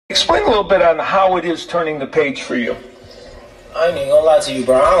Explain a little bit on how it is turning the page for you. I ain't even gonna lie to you,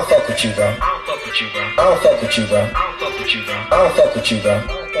 bro. I don't fuck with you, bro. I don't fuck with you, bro. I don't fuck with you, bro. I don't fuck with you, bro. I don't fuck with you, bro.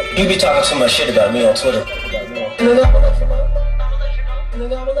 You be talking too much shit about me on Twitter. Nigga, I'ma let you know.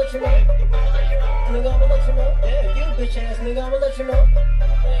 Nigga, I'ma let you know. Nigga, I'ma let you know. Yeah, you bitch ass nigga, I'ma let you know.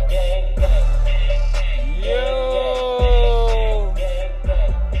 Yo,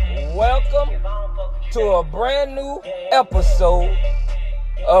 welcome to a brand new episode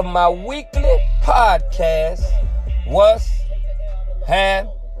of my weekly podcast, What's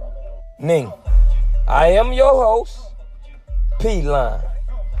Happening? I am your host, P-Line.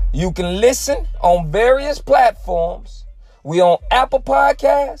 You can listen on various platforms. We on Apple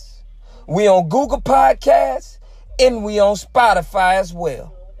Podcasts, we on Google Podcasts, and we on Spotify as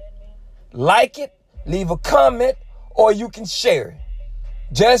well. Like it, leave a comment, or you can share it.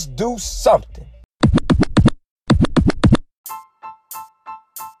 Just do something.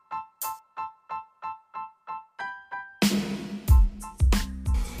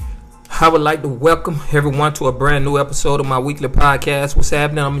 I would like to welcome everyone to a brand new episode of my weekly podcast, What's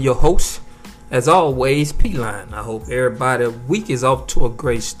Happening? I'm your host, as always, P-Line. I hope everybody's week is off to a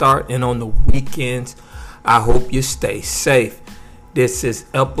great start, and on the weekends, I hope you stay safe. This is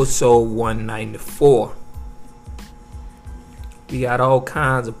episode 194. We got all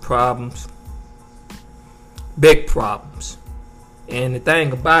kinds of problems, big problems, and the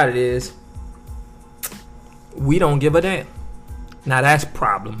thing about it is, we don't give a damn. Now that's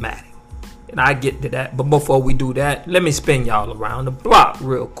problematic. And I get to that. But before we do that, let me spin y'all around the block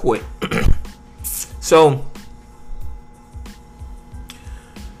real quick. So,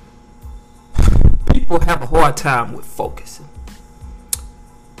 people have a hard time with focusing.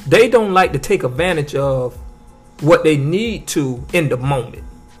 They don't like to take advantage of what they need to in the moment.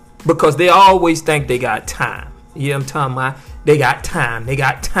 Because they always think they got time. You know what I'm talking about? They got time. They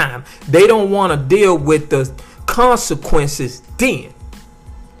got time. They don't want to deal with the consequences then.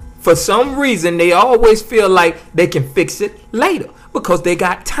 For some reason, they always feel like they can fix it later because they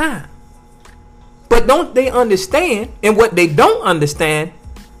got time. But don't they understand, and what they don't understand,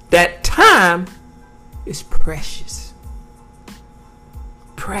 that time is precious.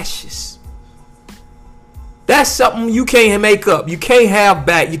 Precious. That's something you can't make up. You can't have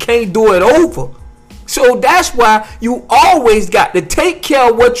back. You can't do it over. So that's why you always got to take care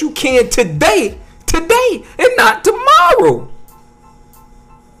of what you can today, and not tomorrow.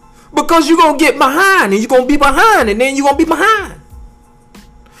 Because you're going to get behind, and you're going to be behind, and then you're going to be behind.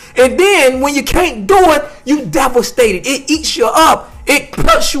 And then when you can't do it, you devastated. It eats you up. It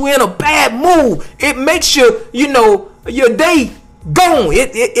puts you in a bad mood. It makes you, your day gone.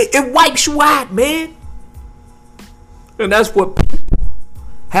 It wipes you out, man. And that's what people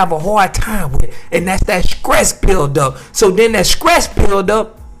have a hard time with. And that's that stress build up. So then that stress build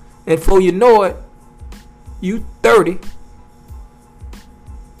up, and before you know it, you 30.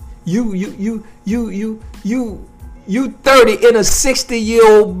 You 30 in a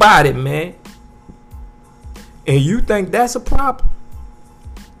 60-year-old body, man. And you think that's a problem?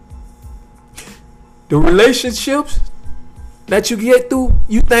 The relationships that you get through,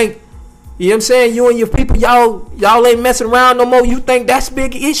 you think, you know what I'm saying, you and your people, y'all ain't messing around no more. You think that's a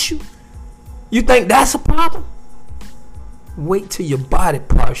big issue? You think that's a problem? Wait till your body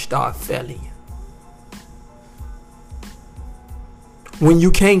parts start failing you. When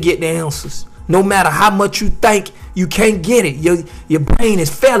you can't get the answers, no matter how much you think, you can't get it. Your brain is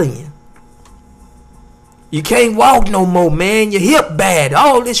failing you. You can't walk no more, man. Your hip bad.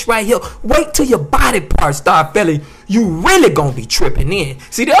 All this right here. Wait till your body parts start failing. You really gonna be tripping in.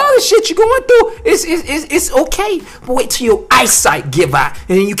 See, the other shit you're going through, it's okay. But wait till your eyesight give out,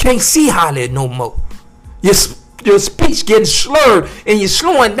 and then you can't see hardly no more. Your speech getting slurred, and you're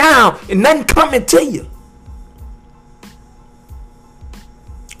slowing down, and nothing coming to you.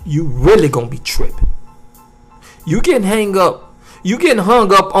 You really gonna be tripping. You getting hung up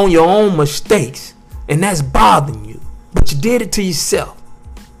on your own mistakes, and that's bothering you. But you did it to yourself.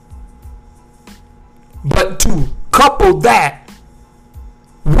 But to couple that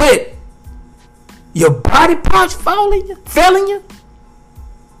with your body parts failing you,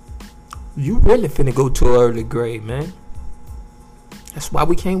 you really finna go to an early grave, man. That's why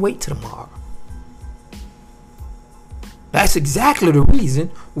we can't wait till tomorrow. That's exactly the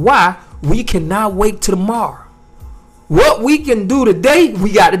reason why we cannot wait till tomorrow. What we can do today,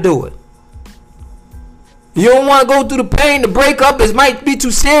 we got to do it. You don't want to go through the pain, the breakup, it might be too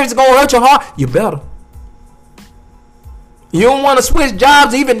serious, it's going to hurt your heart. You better. You don't want to switch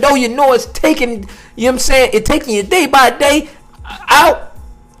jobs even though you know it's taking, you know what I'm saying, it's taking you day by day out.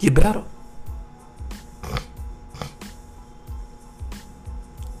 You better.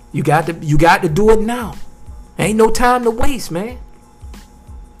 You got to do it now. Ain't no time to waste, man.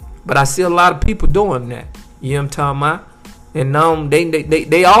 But I see a lot of people doing that. You know what I'm talking about? And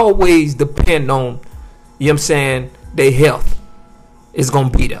they always depend on, you know what I'm saying, their health is gonna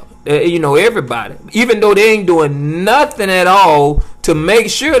be there. You know, everybody, even though they ain't doing nothing at all to make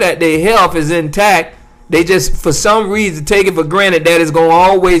sure that their health is intact, they just for some reason take it for granted that it's gonna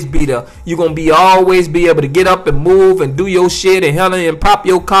always be there. You're gonna always be able to get up and move and do your shit and pop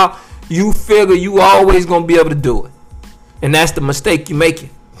your car. You figure you always gonna be able to do it, and that's the mistake you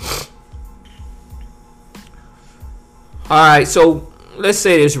making. All right, so let's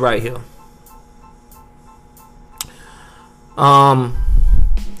say this right here.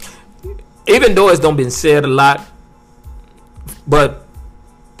 Even though it's don't been said a lot, but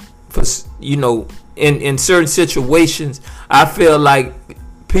for, you know, in certain situations, I feel like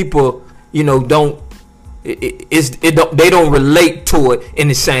people, you know, they don't relate to it in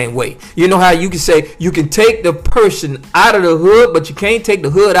the same way. You know how you can say you can take the person out of the hood, but you can't take the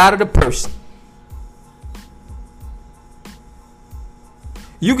hood out of the person.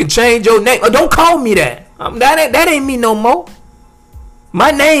 You can change your name. Oh, don't call me that. That ain't me no more. My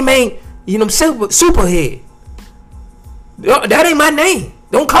name ain't, you know, Superhead. That ain't my name.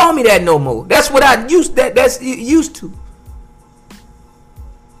 Don't call me that no more. That's what I used. That's used to.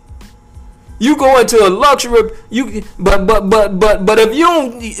 You go into a luxury. But if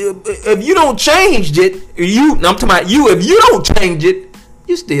you don't change it, I'm talking about you. If you don't change it,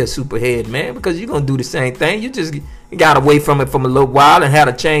 you still Superhead, man, because you're gonna do the same thing. You just got away from it from a little while and had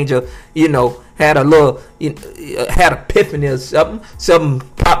a change of, you know, had a little, had epiphany or something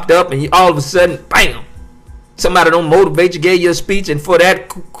popped up, and all of a sudden, bam, somebody don't motivate you, gave you a speech, and for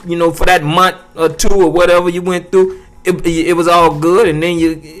that, you know, for that month or two or whatever you went through, it was all good, and then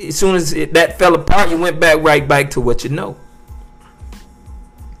as soon as that fell apart, you went right back to what you know.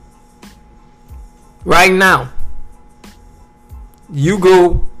 Right now, you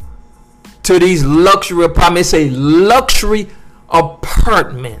go to these luxury apartments, say luxury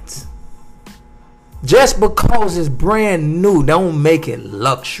apartments. Just because it's brand new don't make it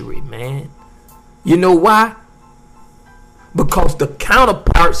luxury, man. You know why? Because the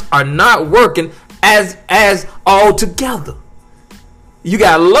counterparts are not working as all together. You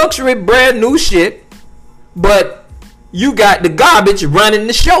got luxury brand new shit, but you got the garbage running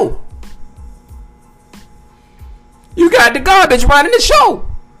the show. You got the garbage running the show.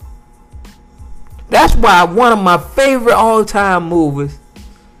 That's why one of my favorite all-time movies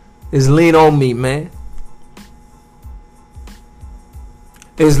is Lean On Me, man.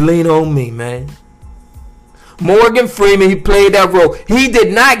 It's Lean On Me, man. Morgan Freeman, he played that role. He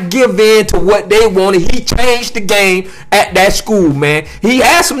did not give in to what they wanted. He changed the game at that school, man. He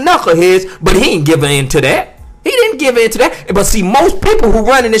had some knuckleheads, but he didn't give in to that. He didn't give in to that. But see, most people who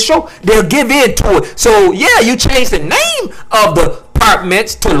run in the show, they'll give in to it. So, yeah, you change the name of the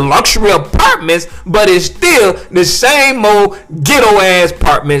apartments to luxury apartments, but it's still the same old ghetto-ass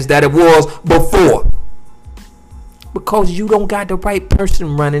apartments that it was before. Because you don't got the right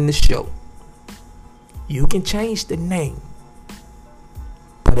person running the show. You can change the name,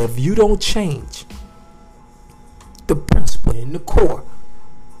 but if you don't change the principle in the core,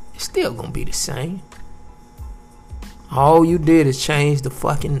 it's still gonna be the same. All you did is change the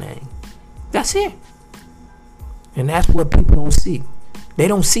fucking name. That's it. And that's what people don't see. They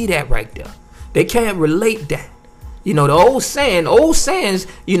don't see that right there. They can't relate that. You know, the old sayings,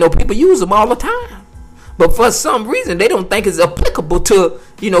 you know, people use them all the time. But for some reason, they don't think it's applicable to,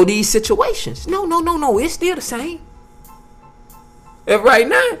 you know, these situations. No. It's still the same. And right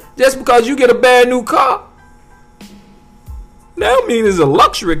now, just because you get a bad new car, that don't mean it's a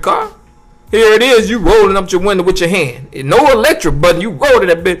luxury car. Here it is, you rolling up your window with your hand. No electric button, you rolling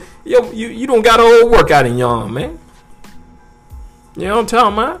that bit. You don't got a whole workout in your arm, man. You know what I'm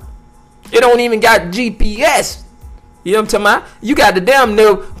talking about? It don't even got GPS. You know what I'm talking about? You got to damn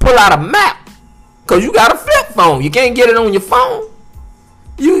near pull out a map. Because you got a flip phone. You can't get it on your phone.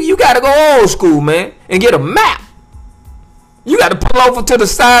 You got to go old school, man, and get a map. You got to pull over to the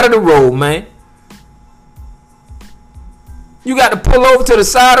side of the road, man. You got to pull over to the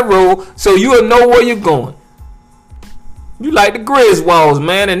side of the road so you'll know where you're going. You like the Griswolds,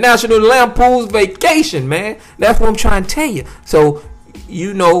 man, and National Lampoon's Vacation, man. That's what I'm trying to tell you. So,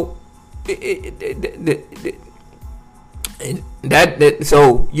 you know,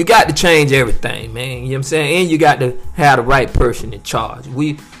 so you got to change everything, man. You know what I'm saying? And you got to have the right person in charge.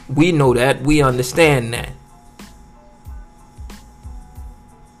 We know that. We understand that.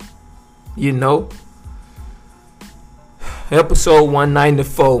 You know? Episode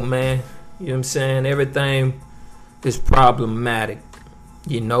 194, man. You know what I'm saying? Everything is problematic.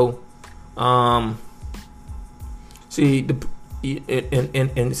 You know, see,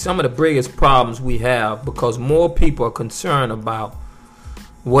 and some of the biggest problems we have, because more people are concerned about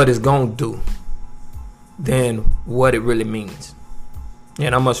what it's going to do than what it really means.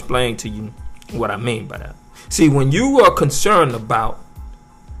 And I'm going to explain to you what I mean by that. See, when you are concerned about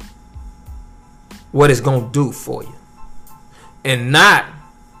what it's going to do for you and not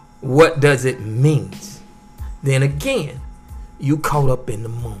what does it mean, then again, you caught up in the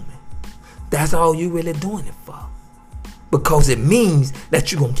moment. That's all you really doing it for. Because it means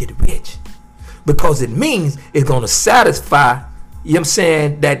that you're going to get rich. Because it means it's going to satisfy, you know what I'm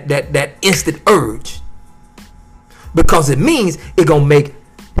saying, that instant urge. Because it means it's going to make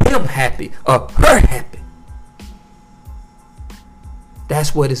him happy or her happy.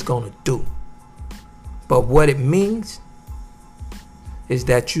 That's what it's going to do. But what it means is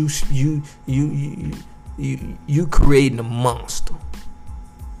that you creating a monster.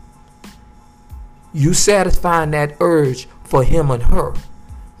 You satisfying that urge for him and her,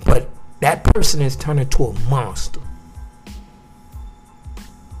 but that person is turning into a monster.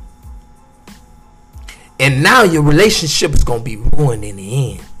 And now your relationship is gonna be ruined in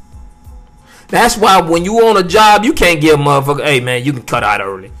the end. That's why when you on a job, you can't give a motherfucker, hey man, you can cut out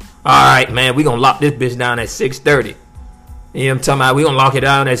early. Alright, man, we gonna lock this bitch down at 6:30. You know what I'm talking about? We gonna lock it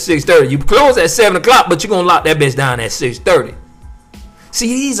down at 6:30. You close at 7 o'clock, but you gonna lock that bitch down at 6:30. See,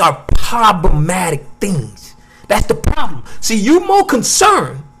 these are problematic things. That's the problem. See, you more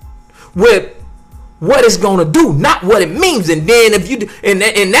concerned with what it's gonna do, not what it means. And then if you do, and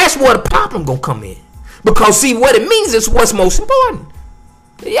that's where the problem gonna come in. Because see, what it means is what's most important.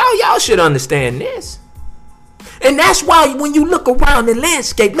 Y'all should understand this. And that's why when you look around the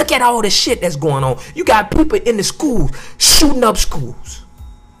landscape, look at all the shit that's going on. You got people in the schools shooting up schools.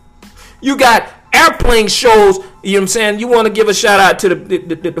 You got airplane shows, you know what I'm saying? You want to give a shout out to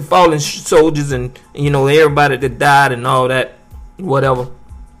the fallen soldiers and, you know, everybody that died and all that, whatever.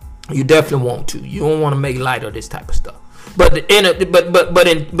 You definitely want to. You don't want to make light of this type of stuff. But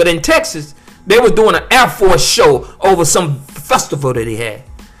in Texas, they was doing an Air Force show over some festival that they had.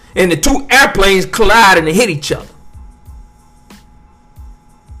 And the two airplanes collided and hit each other.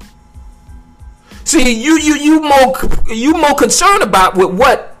 See, you more concerned about with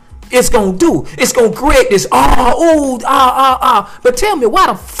what it's gonna do. It's gonna create this But tell me, why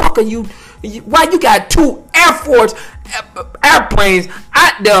the fuck are why you got two Air Force airplanes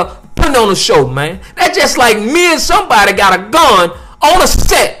out there putting on a show, man? That's just like me and somebody got a gun on a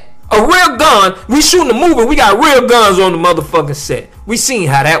set. A real gun. We shooting a movie. We got real guns on the motherfucking set. We seen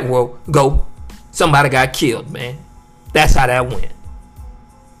how that will go. Somebody got killed, man. That's how that went.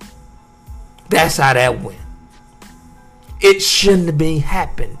 That's how that went. It shouldn't be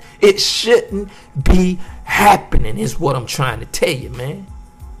happening. It shouldn't be happening is what I'm trying to tell you, man.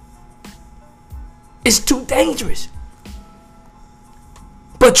 It's too dangerous.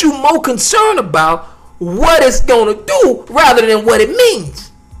 But you more concerned about what it's going to do rather than what it means.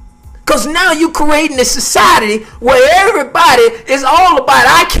 Because now you're creating a society where everybody is all about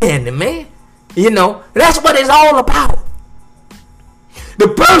eye candy, man. You know, that's what it's all about. The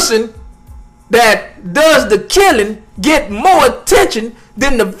person that does the killing get more attention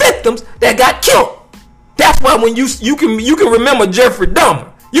than the victims that got killed. That's why when you can remember Jeffrey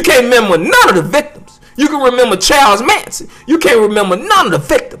Dahmer. You can't remember none of the victims. You can remember Charles Manson. You can't remember none of the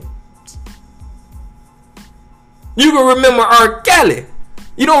victims. You can remember R. Kelly.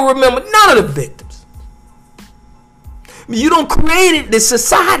 You don't remember none of the victims. You don't create this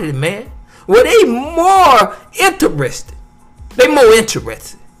society, man. Well, they more interested. They more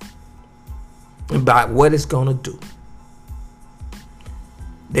interested about what it's gonna do.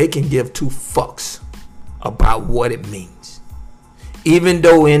 They can give two fucks about what it means, even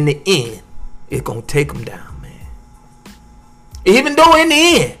though in the end it's gonna take them down, man. Even though in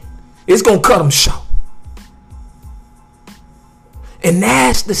the end it's gonna cut them short. And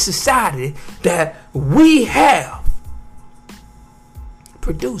that's the society that we have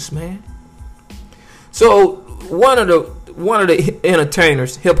produced, man. So one of the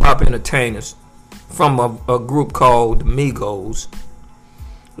entertainers, hip hop entertainers, from a group called the Migos,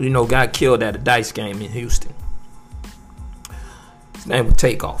 you know, got killed at a dice game in Houston. His name was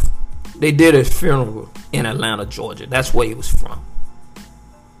Takeoff. They did his funeral in Atlanta, Georgia. That's where he was from.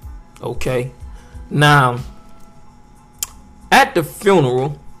 Okay, now. At the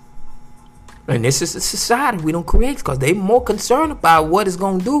funeral, and this is a society we don't create because they more concerned about what it's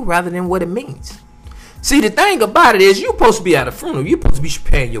going to do rather than what it means. See, the thing about it is you're supposed to be at a funeral. You're supposed to be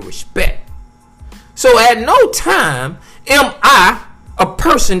paying your respect. So at no time am I, a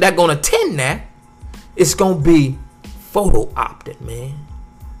person that going to attend that, it's going to be photo opted, man.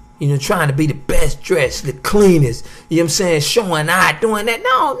 You know, trying to be the best dressed, the cleanest. You know what I'm saying? Showing out, doing that.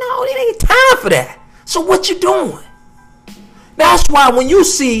 No, it ain't time for that. So what you doing? That's why when you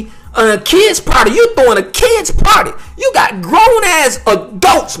see a kids party, you throwing a kids party. You got grown ass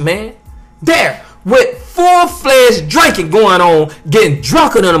adults, man, there with full-fledged drinking going on, getting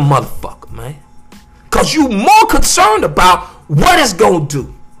drunker than a motherfucker, man. Cause you more concerned about what it's gonna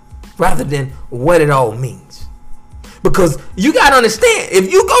do rather than what it all means. Because you gotta understand,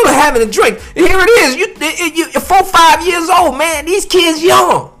 if you go to having a drink, here it is, you're 4 or 5 years old, man. These kids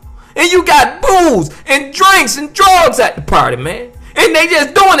young, and you got booze and drinks and drugs at the party, man. And they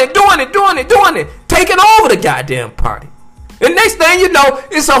just doing it, taking over the goddamn party. And next thing you know,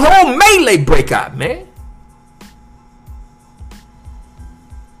 it's a whole melee breakout, man.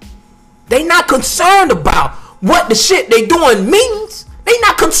 They not concerned about what the shit they doing means. They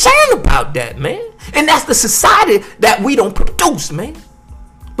not concerned about that, man. And that's the society that we don't produce, man.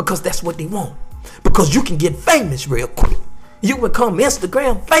 Because that's what they want. Because you can get famous real quick. You become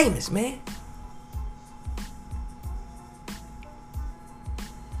Instagram famous, man.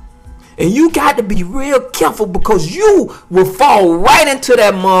 And you got to be real careful because you will fall right into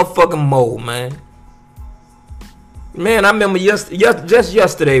that motherfucking mold, man. Man, I remember just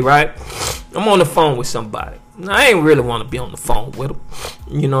yesterday, right? I'm on the phone with somebody. Now, I ain't really want to be on the phone with them.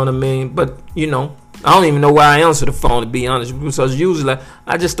 You know what I mean? But, you know, I don't even know why I answer the phone, to be honest. Because usually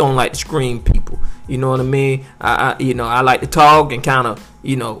I just don't like to scream people. You know what I mean? I like to talk and kind of,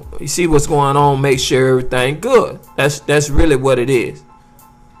 you see what's going on, make sure everything good. That's really what it is.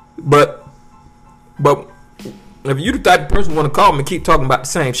 But if you the type of person who want to call me and keep talking about the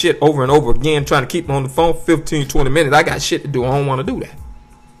same shit over and over again, trying to keep me on the phone 15, 20 minutes, I got shit to do. I don't want to do that.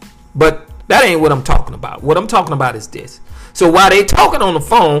 But that ain't what I'm talking about. What I'm talking about is this. So while they talking on the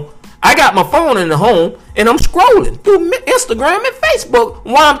phone, I got my phone in the home and I'm scrolling through Instagram and Facebook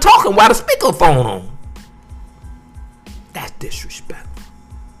while I'm talking, while the speakerphone on. That's disrespectful.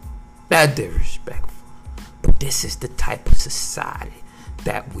 That's disrespectful. But this is the type of society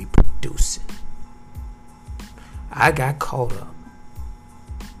that we producing. I got caught up.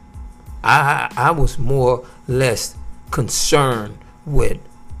 I was more or less concerned with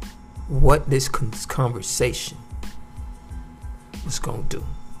what this conversation was going to do.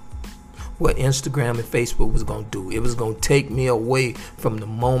 What Instagram and Facebook was going to do. It was going to take me away from the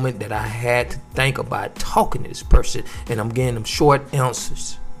moment that I had to think about talking to this person, and I'm getting them short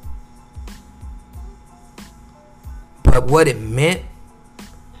answers. But what it meant,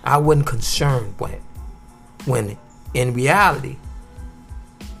 I wasn't concerned with. When in reality,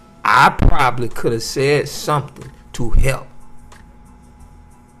 I probably could have said something to help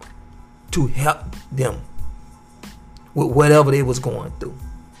them with whatever they was going through.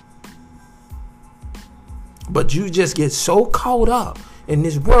 But you just get so caught up in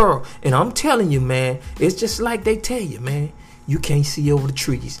this world, and I'm telling you, man, it's just like they tell you, man, you can't see over the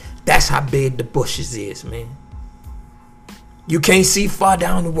trees. That's how big the bushes is, man. You can't see far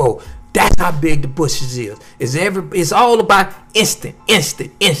down the road. That's how big the bushes is. It's all about instant.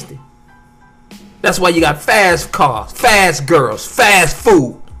 That's why you got fast cars, fast girls, fast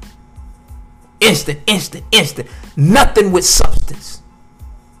food. Instant. Nothing with substance.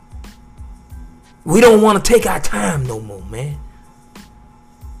 We don't want to take our time no more, man.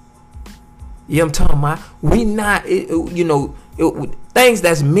 You know what I'm talking about? We not, things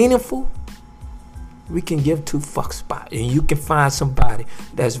that's meaningful, we can give 2 fucks about. And you can find somebody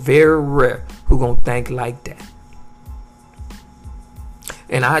that's very rare who gonna think like that.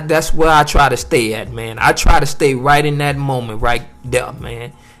 And that's where I try to stay at, man. I try to stay right in that moment, right there,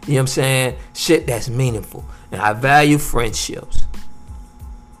 man. You know what I'm saying? Shit that's meaningful. And I value friendships.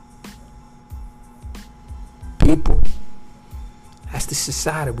 People. That's the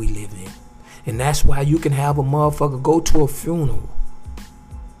society we live in. And that's why you can have a motherfucker go to a funeral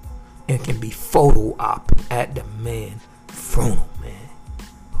and can be photo op at the man funeral, man.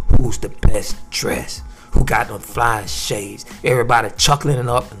 Who's the best dressed? Who got them flying shades? Everybody chuckling it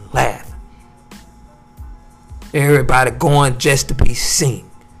up and laughing. Everybody going just to be seen.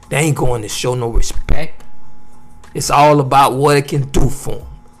 They ain't going to show no respect. It's all about what it can do for them,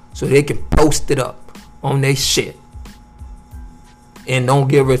 so they can post it up on their shit and don't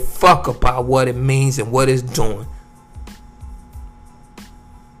give a fuck about what it means and what it's doing.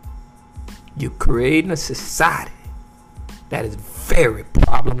 You're creating a society that is very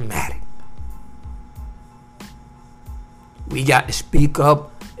problematic. We got to speak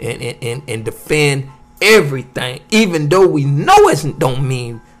up and defend everything, even though we know it don't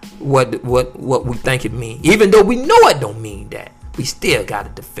mean what we think it means. Even though we know it don't mean that, we still got to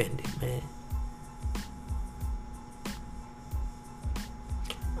defend it, man.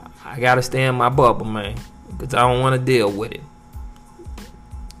 I gotta stay in my bubble, man, because I don't want to deal with it.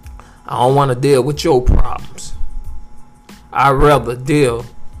 I don't want to deal with your problems. I'd rather deal,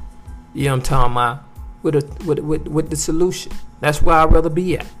 you know what I'm talking about, with the solution. That's where I'd rather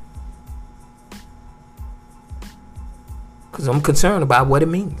be at. Because I'm concerned about what it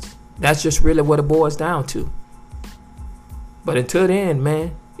means. That's just really what it boils down to. But until then,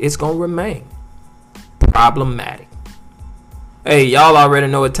 man, it's going to remain problematic. Hey, y'all already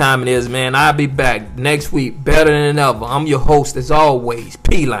know what time it is, man. I'll be back next week better than ever. I'm your host, as always,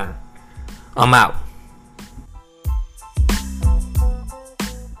 P-Line. I'm out.